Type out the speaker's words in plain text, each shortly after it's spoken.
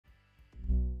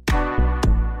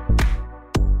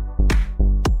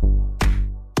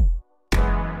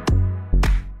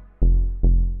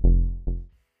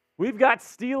We've got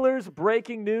Steelers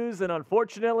breaking news, and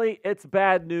unfortunately, it's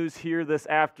bad news here this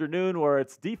afternoon where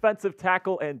it's defensive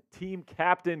tackle and team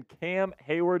captain Cam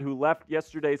Heyward, who left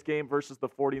yesterday's game versus the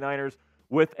 49ers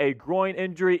with a groin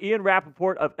injury. Ian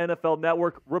Rappaport of NFL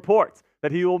Network reports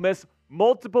that he will miss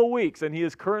multiple weeks, and he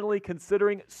is currently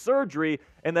considering surgery,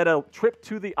 and that a trip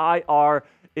to the IR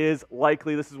is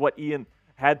likely. This is what Ian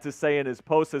had to say in his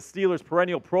post. As Steelers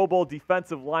perennial Pro Bowl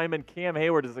defensive lineman Cam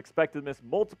Heyward is expected to miss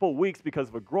multiple weeks because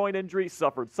of a groin injury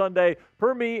suffered Sunday,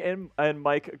 per me and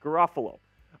Mike Garofalo.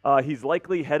 He's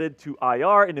likely headed to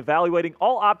IR and evaluating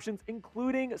all options,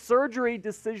 including surgery,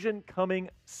 decision coming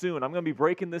soon. I'm going to be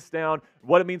breaking this down,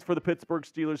 what it means for the Pittsburgh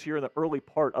Steelers here in the early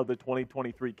part of the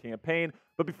 2023 campaign.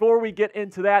 But before we get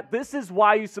into that, this is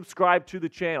why you subscribe to the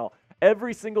channel.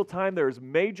 Every single time there is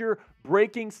major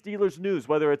breaking Steelers news,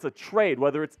 whether it's a trade,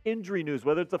 whether it's injury news,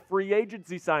 whether it's a free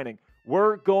agency signing,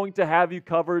 we're going to have you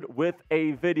covered with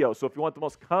a video. So if you want the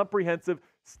most comprehensive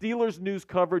Steelers news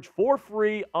coverage for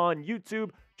free on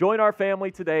YouTube, join our family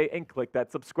today and click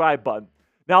that subscribe button.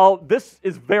 Now, this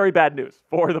is very bad news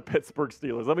for the Pittsburgh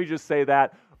Steelers. Let me just say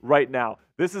that right now.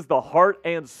 This is the heart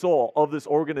and soul of this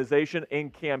organization in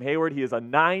Cam Heyward. He is a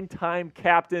 9-time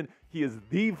captain. He is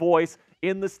the voice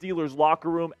in the Steelers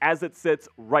locker room as it sits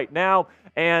right now.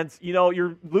 And, you know,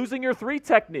 you're losing your 3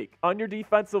 technique on your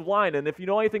defensive line. And if you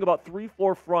know anything about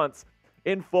 3-4 fronts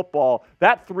in football,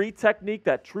 that 3 technique,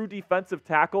 that true defensive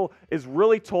tackle, is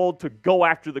really told to go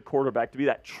after the quarterback, to be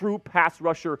that true pass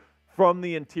rusher from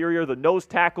the interior. The nose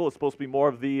tackle is supposed to be more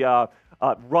of the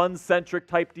run-centric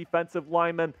type defensive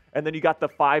lineman. And then you got the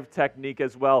 5 technique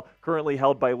as well, currently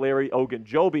held by Larry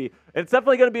Ogunjobi. And it's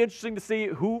definitely going to be interesting to see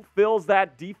who fills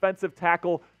that defensive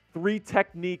tackle 3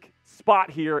 technique spot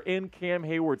here in Cam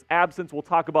Heyward's absence. We'll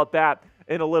talk about that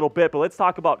in a little bit. But let's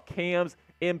talk about Cam's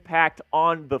impact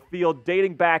on the field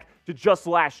dating back to just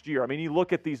last year. I mean, you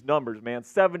look at these numbers, man.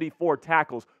 74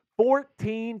 tackles,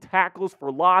 14 tackles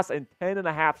for loss, and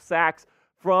 10.5 sacks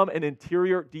from an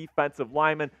interior defensive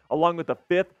lineman, along with the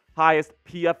 5th highest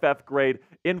PFF grade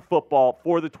in football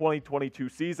for the 2022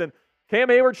 season. Cam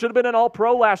Heyward should have been an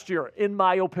All-Pro last year, in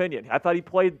my opinion. I thought he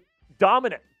played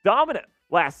dominant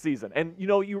last season. And, you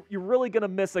know, you're really going to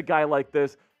miss a guy like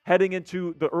this heading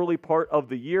into the early part of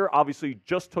the year. Obviously,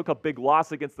 just took a big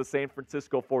loss against the San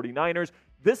Francisco 49ers.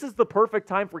 This is the perfect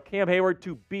time for Cam Heyward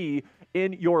to be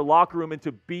in your locker room and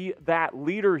to be that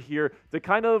leader here, to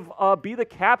kind of be the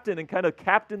captain and kind of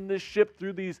captain this ship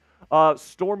through these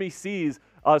stormy seas,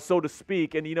 so to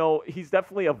speak. And, you know, he's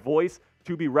definitely a voice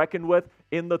to be reckoned with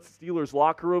in the Steelers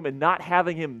locker room, and not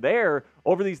having him there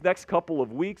over these next couple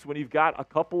of weeks when you've got a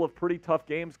couple of pretty tough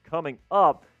games coming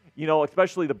up, you know,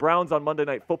 especially the Browns on Monday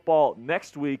Night Football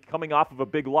next week, coming off of a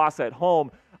big loss at home.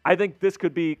 I think this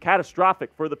could be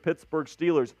catastrophic for the Pittsburgh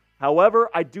Steelers. However,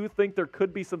 I do think there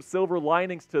could be some silver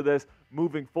linings to this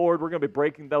moving forward. We're going to be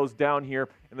breaking those down here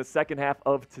in the second half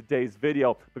of today's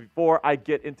video. But before I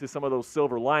get into some of those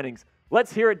silver linings,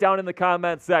 let's hear it down in the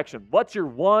comment section. What's your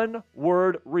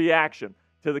one-word reaction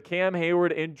to the Cam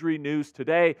Heyward injury news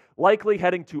today? Likely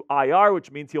heading to IR, which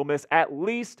means he'll miss at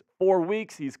least 4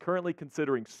 weeks. He's currently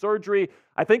considering surgery.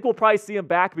 I think we'll probably see him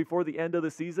back before the end of the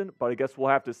season, but I guess we'll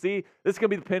have to see. This is going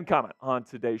to be the pinned comment on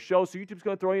today's show. So YouTube's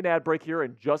going to throw you an ad break here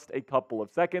in just a couple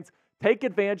of seconds. Take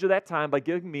advantage of that time by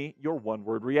giving me your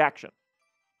one-word reaction.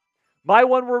 My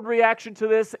one-word reaction to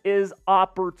this is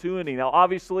opportunity. Now,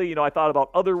 obviously, you know, I thought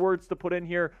about other words to put in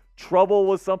here. Trouble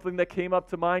was something that came up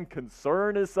to mind.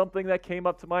 Concern is something that came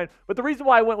up to mind. But the reason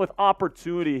why I went with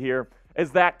opportunity here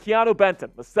is that Keeanu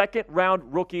Benton, the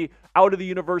second-round rookie out of the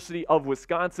University of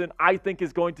Wisconsin, I think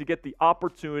is going to get the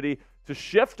opportunity to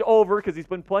shift over because he's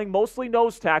been playing mostly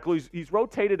nose tackle. He's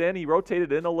rotated in. He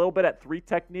rotated in a little bit at 3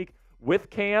 technique with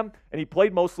Cam, and he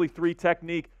played mostly 3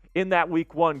 technique in that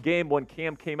Week 1 game when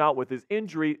Cam came out with his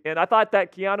injury. And I thought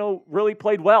that Keeanu really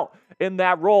played well in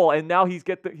that role, and now he's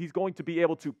going to be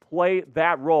able to play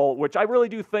that role, which I really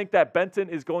do think that Benton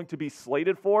is going to be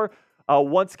slated for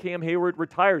once Cam Heyward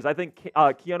retires. I think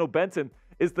Keeanu Benton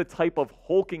is the type of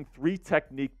hulking 3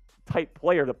 technique type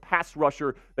player, the pass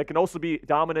rusher that can also be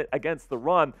dominant against the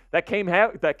run that Cam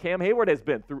Heyward has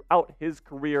been throughout his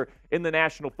career in the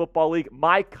National Football League.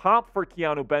 My comp for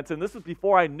Keeanu Benton, this was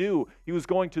before I knew he was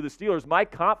going to the Steelers, my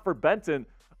comp for Benton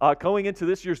going into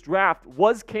this year's draft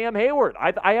was Cam Heyward.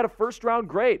 I had a first-round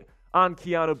grade on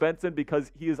Keeanu Benton because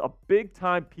he is a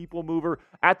big-time people mover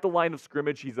at the line of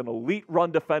scrimmage. He's an elite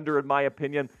run defender, in my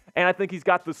opinion, and I think he's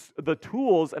got the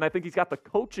tools, and I think he's got the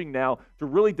coaching now to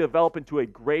really develop into a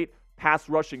great pass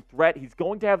rushing threat. He's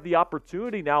going to have the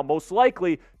opportunity now, most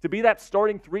likely, to be that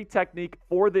starting 3 technique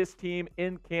for this team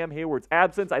in Cam Heyward's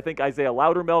absence. I think Isaiah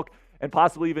Loudermilk and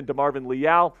possibly even DeMarvin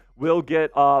Leal will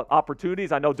get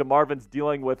opportunities. I know DeMarvin's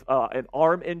dealing with an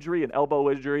arm injury, an elbow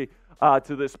injury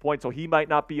to this point, so he might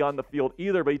not be on the field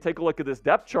either. But you take a look at this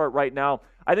depth chart right now.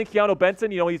 I think Keeanu Benton,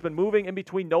 he's been moving in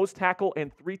between nose tackle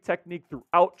and 3 technique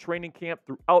throughout training camp,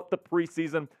 throughout the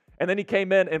preseason. And then he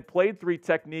came in and played 3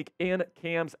 technique in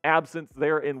Cam's absence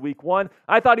there in week 1.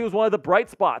 I thought he was one of the bright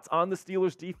spots on the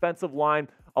Steelers defensive line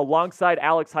alongside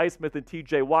Alex Highsmith and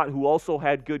TJ Watt, who also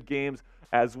had good games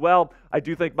as well. I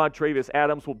do think Montravius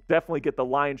Adams will definitely get the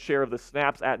lion's share of the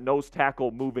snaps at nose tackle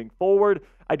moving forward.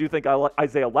 I do think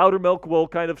Isaiah Loudermilk will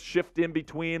kind of shift in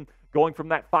between, going from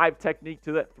that 5 technique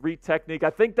to that 3 technique.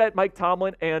 I think that Mike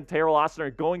Tomlin and Terrell Austin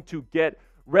are going to get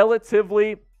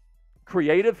relatively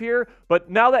creative here, but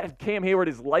now that Cam Heyward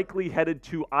is likely headed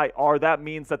to IR, that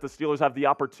means that the Steelers have the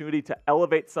opportunity to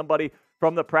elevate somebody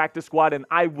from the practice squad, and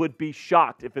I would be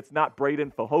shocked if it's not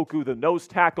Braden Fajoku, the nose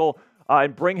tackle,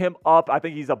 and bring him up. I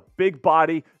think he's a big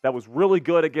body that was really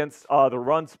good against the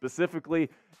run, specifically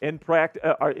in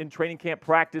training camp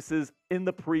practices in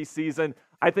the preseason.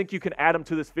 I think you can add him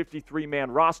to this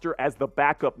 53-man roster as the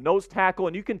backup nose tackle,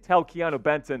 and you can tell Keeanu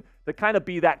Benton to kind of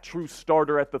be that true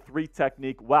starter at the 3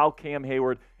 technique while Cam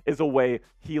Heyward is away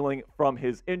healing from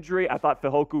his injury. I thought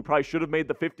Fajoku probably should have made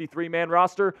the 53-man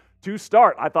roster to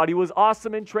start. I thought he was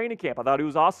awesome in training camp. I thought he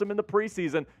was awesome in the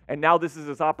preseason, and now this is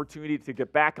his opportunity to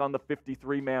get back on the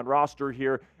 53-man roster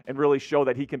here and really show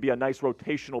that he can be a nice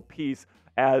rotational piece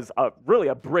as really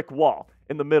a brick wall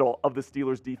in the middle of the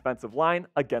Steelers' defensive line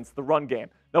against the run game.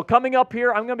 Now, coming up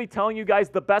here, I'm going to be telling you guys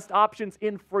the best options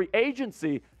in free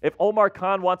agency if Omar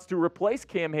Khan wants to replace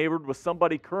Cam Heyward with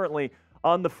somebody currently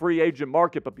on the free agent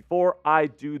market. But before I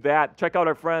do that, check out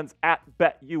our friends at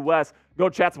BetUS. Go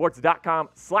to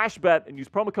chatsports.com/bet and use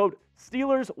promo code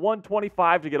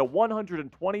Steelers125 to get a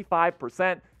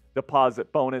 125% deposit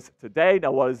bonus today.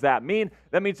 Now, what does that mean?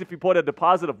 That means if you put a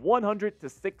deposit of $100 to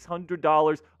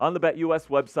 $600 on the BetUS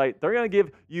website, they're going to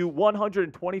give you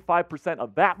 125%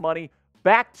 of that money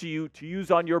back to you to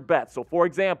use on your bet. So, for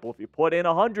example, if you put in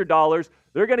 $100,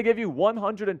 they're going to give you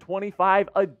 125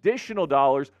 additional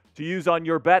dollars to use on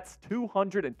your bets,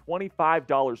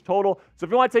 $225 total. So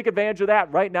if you want to take advantage of that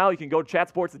right now, you can go to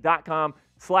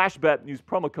chatsports.com/bet and use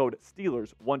promo code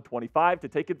Steelers125 to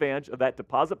take advantage of that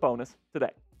deposit bonus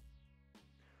today.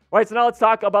 All right, so now let's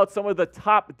talk about some of the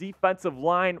top defensive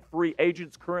line free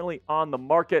agents currently on the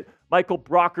market. Michael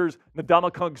Brockers,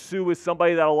 Ndamukong Suh is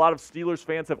somebody that a lot of Steelers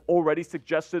fans have already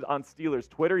suggested on Steelers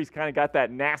Twitter. He's kind of got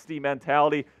that nasty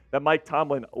mentality that Mike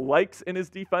Tomlin likes in his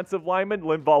defensive lineman.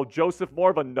 Linval Joseph, more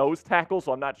of a nose tackle,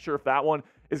 so I'm not sure if that one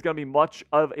is going to be much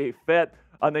of a fit.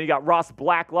 And then you got Ross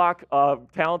Blacklock, a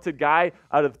talented guy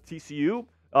out of TCU.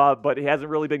 But he hasn't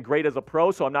really been great as a pro,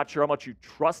 so I'm not sure how much you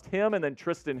trust him. And then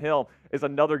Tristan Hill is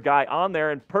another guy on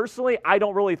there. And personally, I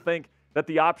don't really think that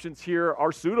the options here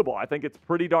are suitable. I think it's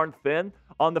pretty darn thin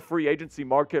on the free agency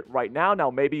market right now.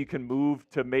 Now, maybe you can move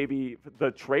to maybe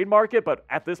the trade market, but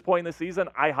at this point in the season,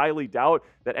 I highly doubt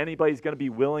that anybody's going to be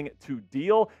willing to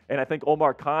deal. And I think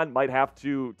Omar Khan might have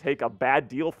to take a bad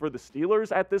deal for the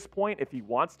Steelers at this point if he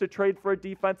wants to trade for a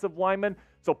defensive lineman.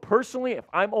 So personally, if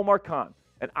I'm Omar Khan,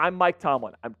 and I'm Mike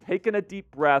Tomlin, I'm taking a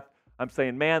deep breath. I'm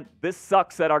saying, man, this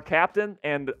sucks that our captain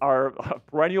and our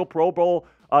perennial Pro Bowl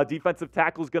defensive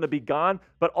tackle is going to be gone.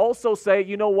 But also say,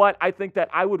 you know what? I think that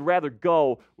I would rather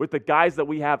go with the guys that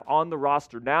we have on the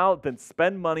roster now than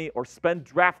spend money or spend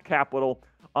draft capital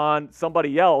on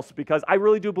somebody else, because I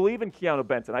really do believe in Keeanu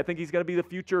Benton. I think he's going to be the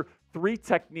future 3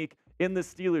 technique in the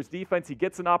Steelers defense. He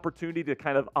gets an opportunity to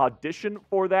kind of audition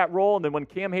for that role. And then when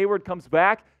Cam Heyward comes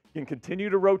back, you can continue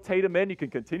to rotate him in. You can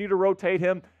continue to rotate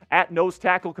him at nose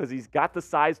tackle because he's got the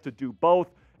size to do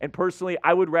both. And personally,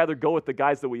 I would rather go with the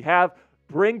guys that we have.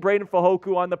 Bring Braden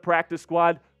Fajoku on the practice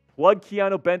squad. Plug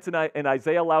Keeanu Benton and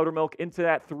Isaiah Loudermilk into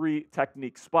that 3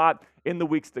 technique spot in the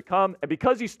weeks to come. And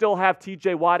because you still have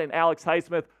TJ Watt and Alex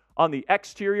Highsmith on the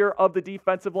exterior of the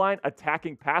defensive line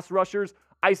attacking pass rushers,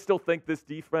 I still think this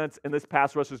defense and this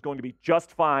pass rush is going to be just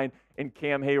fine in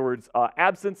Cam Heyward's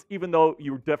absence, even though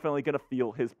you're definitely going to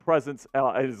feel his presence,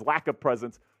 his lack of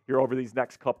presence here over these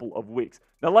next couple of weeks.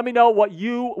 Now, let me know what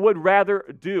you would rather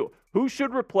do. Who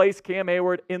should replace Cam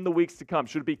Heyward in the weeks to come?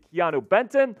 Should it be Keeanu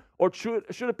Benton or should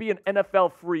it be an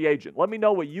NFL free agent? Let me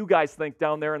know what you guys think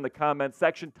down there in the comments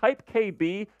section. Type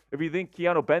KB if you think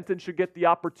Keeanu Benton should get the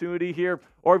opportunity here,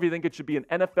 or if you think it should be an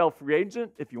NFL free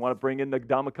agent. If you want to bring in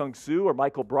Ndamukong Suh or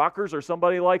Michael Brockers or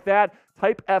somebody like that,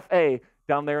 type FA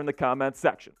down there in the comments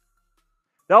section.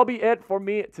 that'll be it for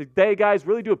me today, guys.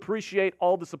 Really do appreciate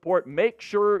all the support. Make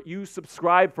sure you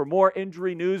subscribe for more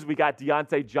injury news. We got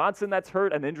Deontay Johnson that's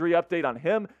hurt. An injury update on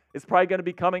him is probably going to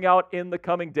be coming out in the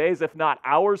coming days, if not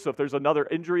hours. So if there's another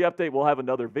injury update, we'll have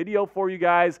another video for you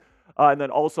guys. And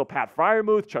then also Pat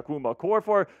Freiermuth, Chukwuma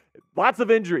Okorafor. Lots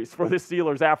of injuries for the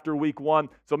Steelers after week 1.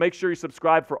 So make sure you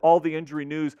subscribe for all the injury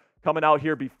news coming out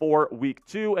here before week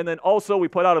 2. And then also we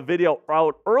put out a video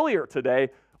out earlier today,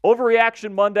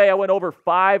 Overreaction Monday. I went over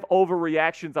 5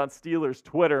 overreactions on Steelers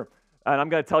Twitter. And I'm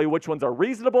going to tell you which ones are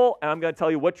reasonable, and I'm going to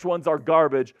tell you which ones are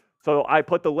garbage. So I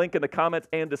put the link in the comments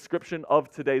and description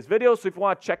of today's video. So if you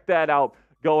want to check that out,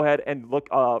 go ahead and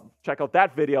check out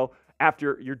that video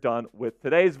after you're done with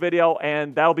today's video.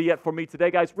 And that'll be it for me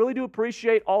today, guys. Really do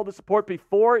appreciate all the support.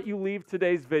 Before you leave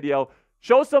today's video,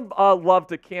 show some love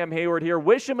to Cam Heyward here.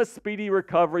 Wish him a speedy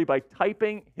recovery by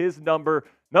typing his number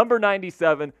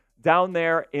 97, down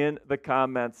there in the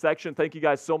comments section. Thank you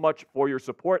guys so much for your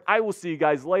support. I will see you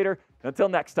guys later. Until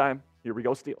next time, here we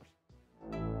go,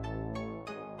 Steelers.